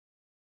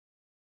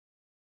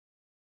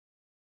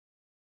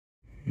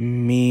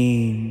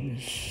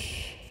means.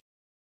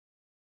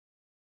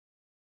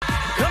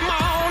 Come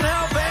on,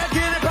 how bad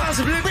can it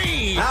possibly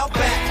be? How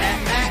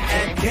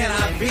bad can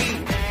I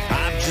be?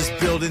 I'm just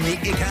building the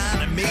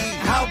economy.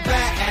 How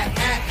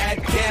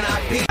bad can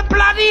I be? Where the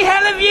bloody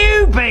hell have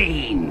you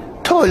been?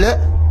 Toilet?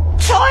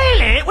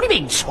 Toilet? What do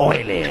you mean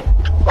toilet?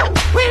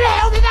 Where the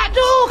hell did that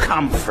door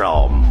come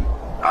from?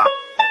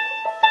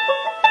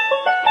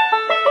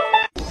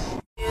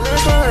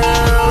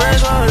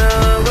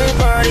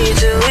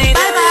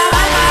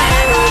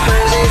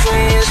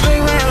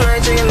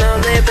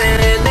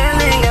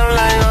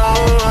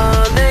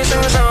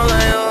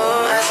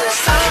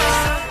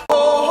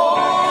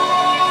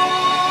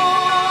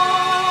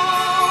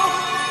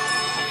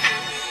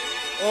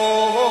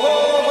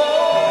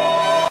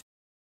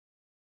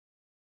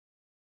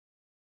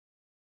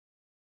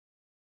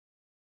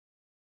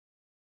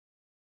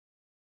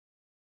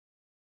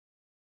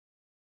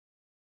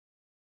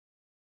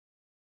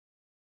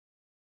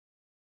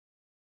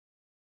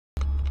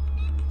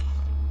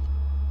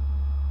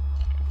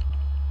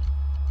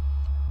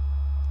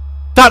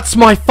 That's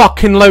my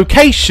fucking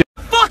location!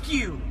 Fuck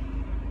you!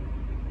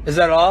 Is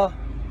that all?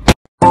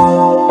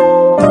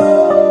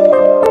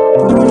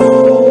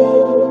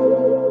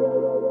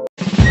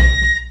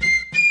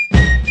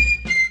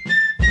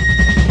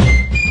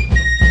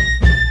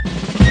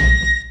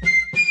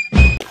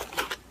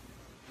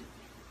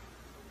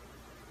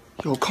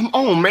 Yo, come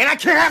on, man. I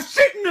can't have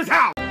shit in this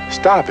house.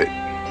 Stop it.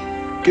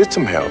 Get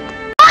some help.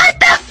 What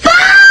the fuck?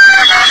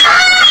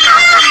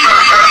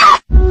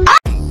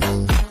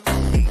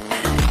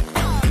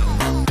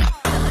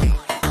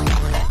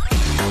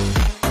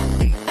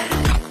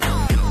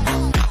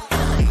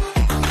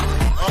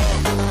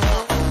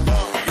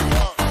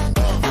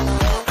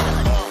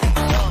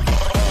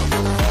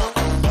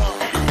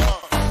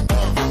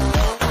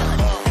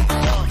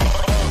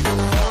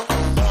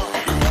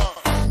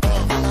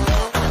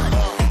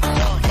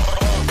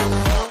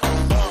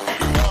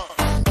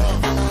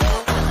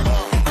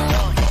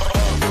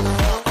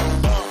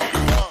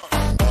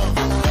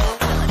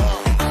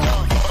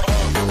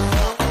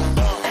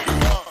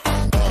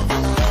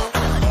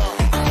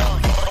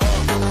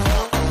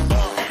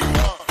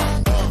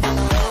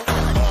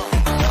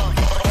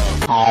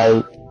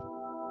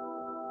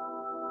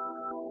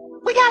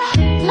 We got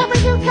a number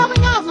two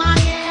coming off my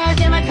ears.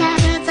 And my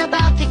cabinet's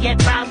about to get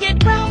brown. Get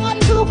brown, one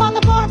poop on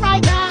the floor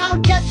right now.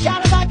 Just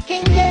shout about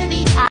King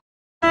Diddy.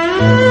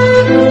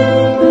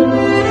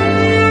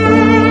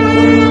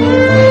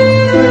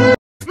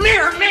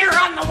 Mirror, mirror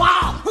on the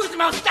wall! Who's the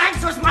most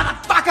gangsterous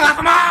motherfucker of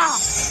them all?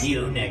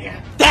 You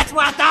nigga. That's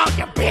what I thought,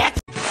 you bitch!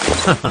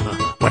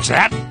 What's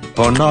that?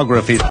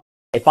 Pornography.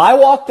 If I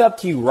walked up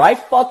to you right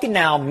fucking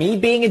now, me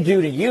being a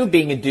dude and you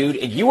being a dude,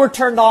 and you were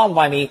turned on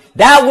by me,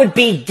 that would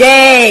be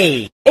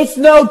gay! It's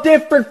no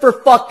different for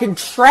fucking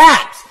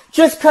traps.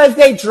 Just cause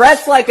they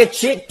dress like a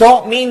chick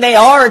don't mean they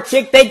are a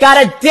chick, they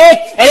got a dick,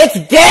 and it's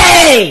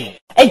gay!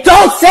 And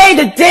don't say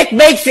the dick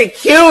makes it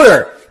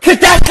cuter! Cause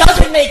that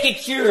doesn't make it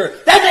cuter!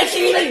 That makes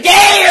it even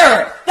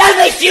gayer! That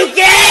makes you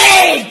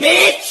gay,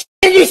 bitch!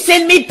 And you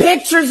send me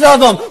pictures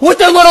of them with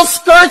their little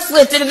skirts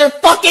lifted and their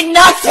fucking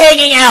nuts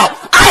hanging out.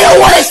 I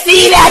don't want to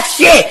see that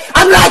shit.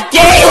 I'm not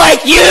gay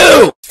like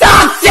you.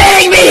 Stop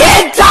sending me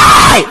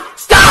hentai.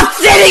 Stop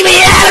sending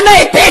me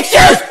anime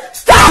pictures.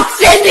 Stop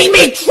sending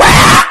me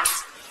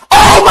traps.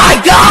 Oh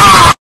my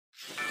god.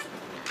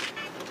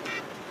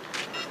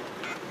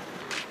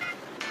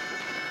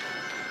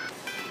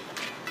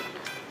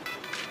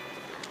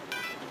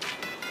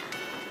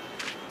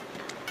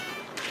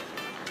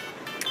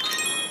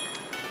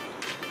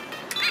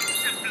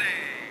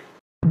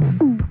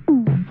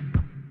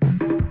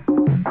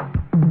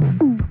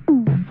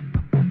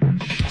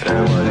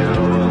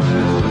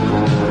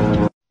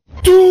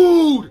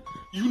 Dude,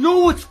 you know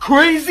what's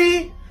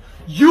crazy?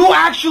 You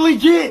actually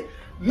get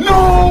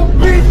no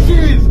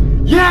bitches.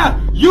 Yeah,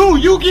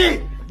 you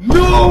get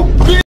no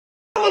bitches.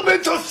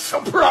 Element of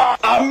surprise.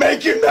 I'm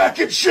making mac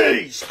and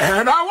cheese.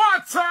 And I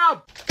want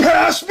some.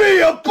 Pass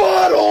me a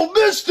bottle,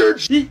 Mr.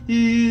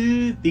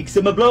 Fix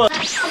him a blow up.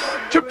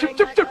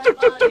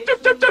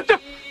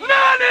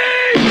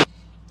 Nanny!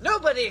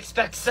 Nobody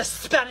expects the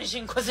Spanish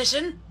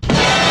Inquisition.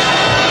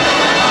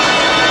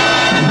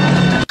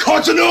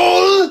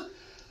 Cardinal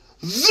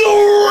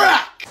the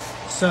Rack.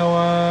 So,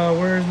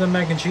 where's the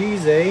mac and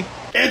cheese, eh?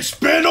 It's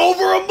been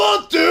over a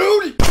month,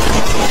 dude.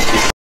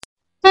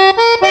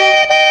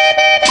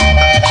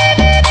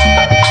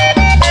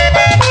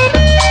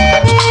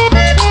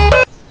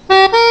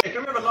 Hey,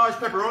 come here, a large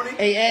pepperoni.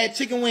 Hey, add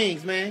chicken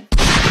wings, man.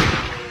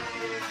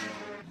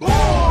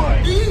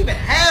 Boy! Do you even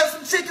have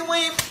some chicken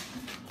wings?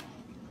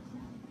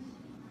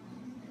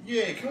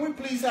 Yeah, can we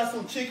please have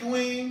some chicken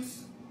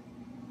wings?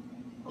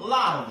 A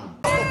lot of them.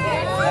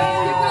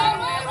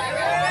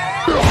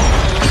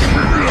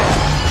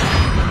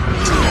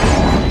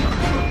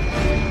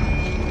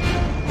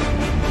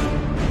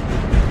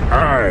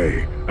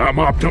 Hi, I'm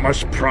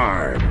Optimus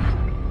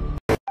Prime.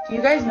 Do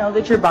you guys know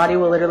that your body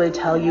will literally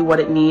tell you what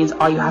it needs?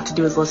 All you have to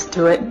do is listen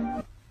to it.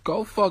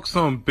 Go fuck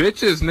some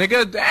bitches,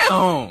 nigga. Damn.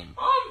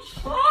 Oh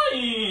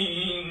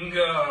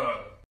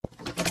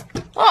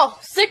Oh,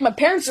 sick, my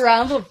parents are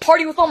around. I'm gonna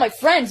party with all my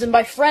friends, and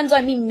by friends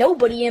I mean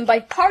nobody, and by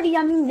party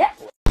I mean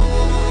Netflix.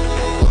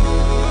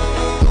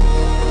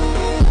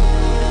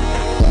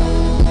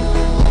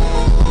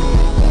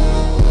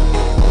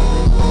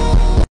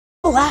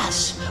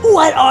 Alas,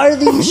 what are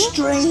these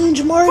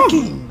strange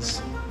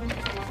markings?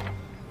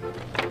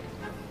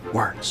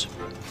 Words.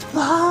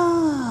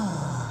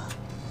 Ah,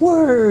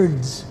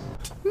 words.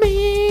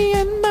 Me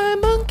and my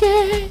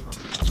monkey.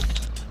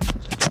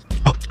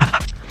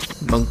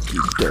 Monkey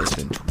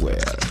doesn't wear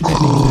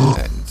any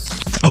pants.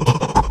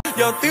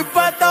 Yo estoy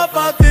puesto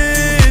pa' ti,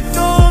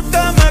 tú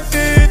te me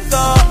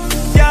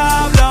quitas,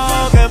 diablo.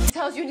 If he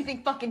tells you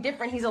anything fucking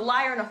different, he's a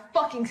liar and a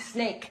fucking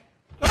snake.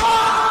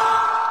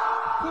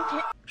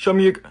 Show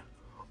me your...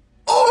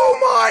 Oh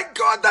my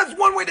god, that's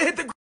one way to hit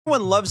the...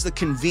 Everyone loves the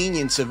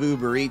convenience of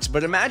Uber Eats,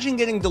 but imagine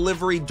getting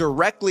delivery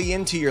directly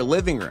into your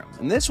living room.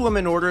 And this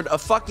woman ordered a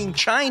fucking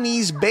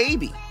Chinese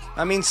baby.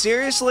 I mean,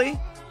 seriously?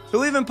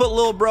 Who even put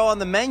little bro on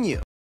the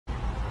menu?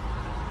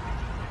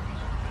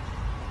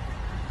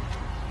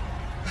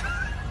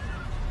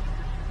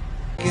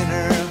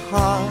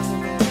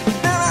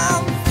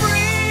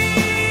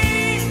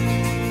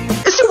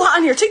 It's too hot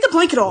in here. Take the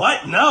blanket off.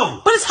 What?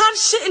 No. But it's hot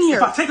as shit in here.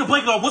 If I take the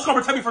blanket off, what's gonna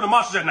protect me from the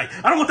monsters at night?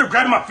 I don't want them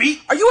grabbing my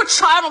feet. Are you a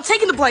child? I'm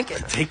taking the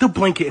blanket. Take the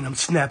blanket and I'm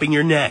snapping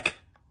your neck.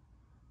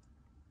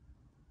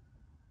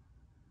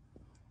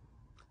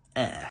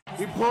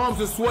 Your palms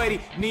are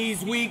sweaty,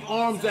 knees weak,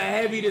 arms are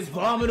heavy, there's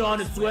vomit on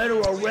the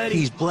sweater already.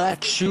 He's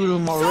black, shoot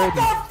him already.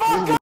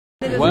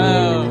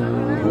 Wow.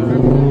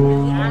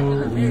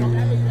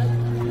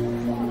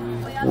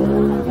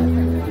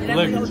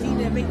 Look.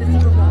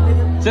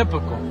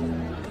 Typical.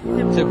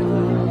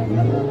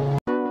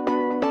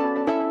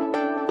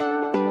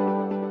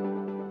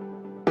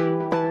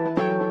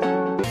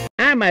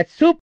 I'm a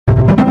super.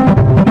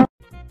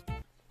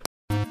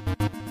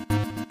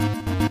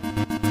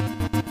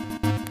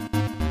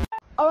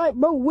 Alright,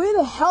 bro, where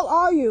the hell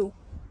are you?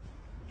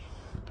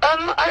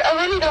 I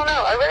really don't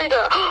know. I really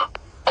don't.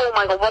 Oh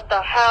my god, what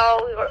the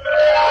hell?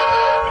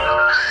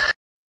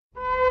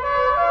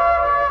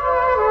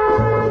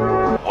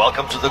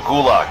 Welcome to the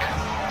Gulag.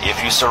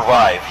 If you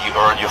survive, you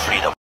earn your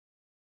freedom.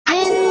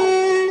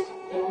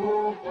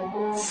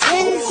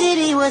 Sin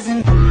City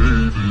wasn't...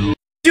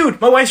 Dude,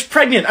 my wife's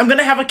pregnant. I'm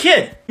gonna have a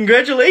kid.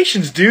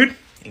 Congratulations, dude.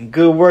 And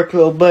good work,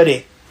 little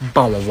buddy.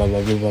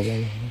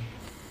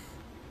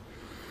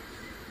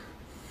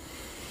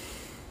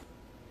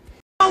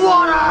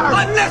 Water!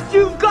 Unless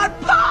you've got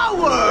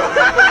power!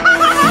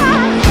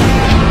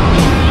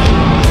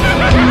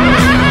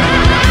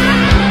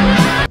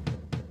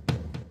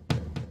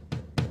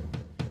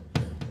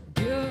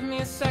 Give me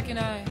a second,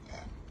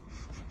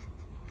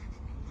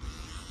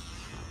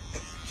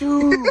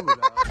 Dude!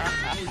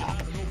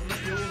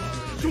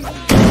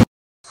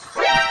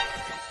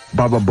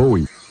 Baba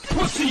Bowie.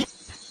 Pussy!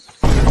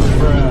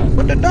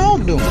 What the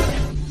dog doing?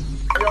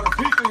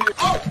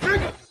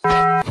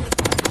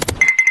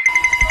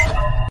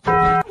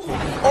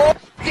 Oh,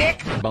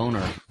 dick!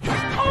 Boner.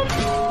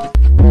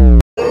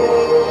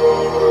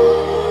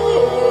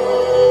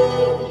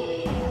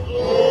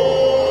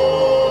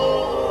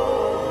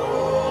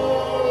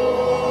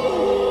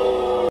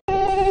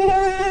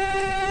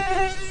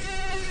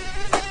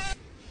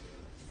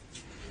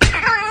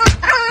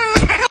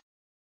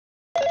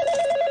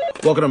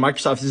 Welcome to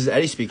Microsoft, this is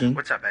Eddie speaking.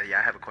 What's up, Eddie?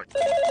 I have a question.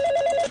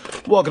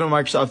 Welcome to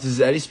Microsoft, this is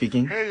Eddie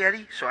speaking. Hey,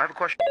 Eddie, so I have a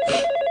question.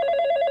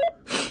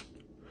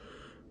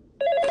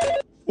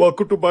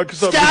 Welcome to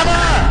Microsoft.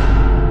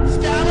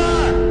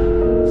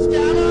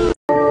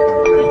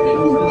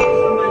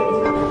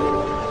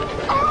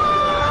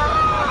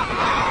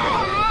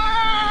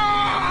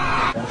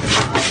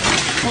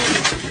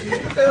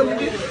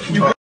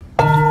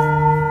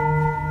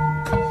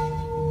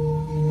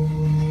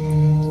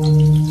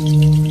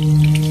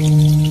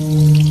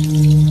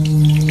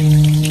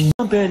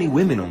 Barely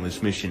women on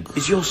this mission.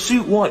 Is your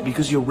suit white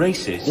because you're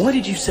racist? Why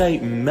did you say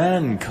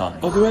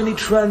mankind? Are there any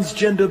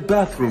transgender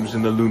bathrooms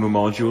in the lunar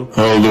module?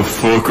 How the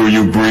fuck are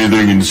you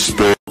breathing in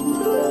space?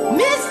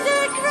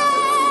 Mr.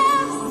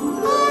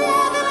 Krabs, I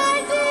have an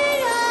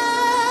idea.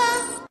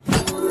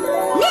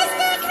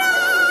 Mr.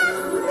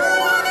 Krabs, I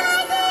have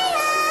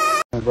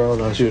an idea. Bro,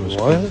 that shit was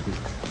what?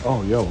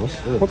 Oh, yo, what's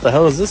this? What the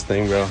hell is this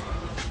thing, bro?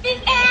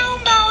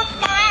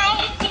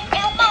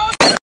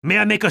 May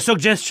I make a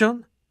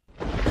suggestion?